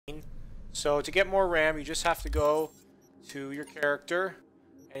So to get more RAM, you just have to go to your character,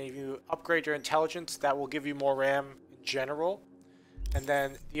 and if you upgrade your intelligence, that will give you more RAM in general. And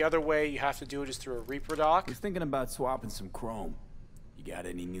then the other way you have to do it is through a Reaper dock. I was thinking about swapping some chrome. You got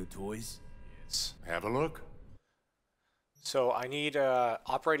any new toys? Yes. Have a look. So I need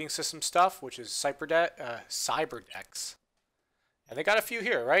operating system stuff, which is Cyberdex. And they got a few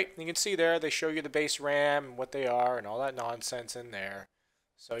here, right? You can see there, they show you the base RAM and what they are and all that nonsense in there.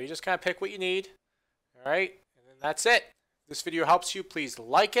 So you just kind of pick what you need, all right? And then that's it. If this video helps you, please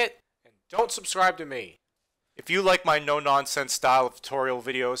like it and don't subscribe to me. If you like my no-nonsense style of tutorial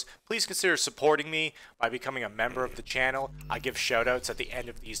videos, please consider supporting me by becoming a member of the channel. I give shoutouts at the end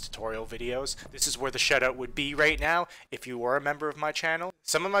of these tutorial videos. This is where the shoutout would be right now if you were a member of my channel.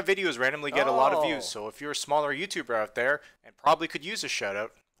 Some of my videos randomly get a lot of views, so if you're a smaller YouTuber out there and probably could use a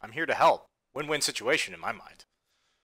shoutout, I'm here to help. Win-win situation in my mind.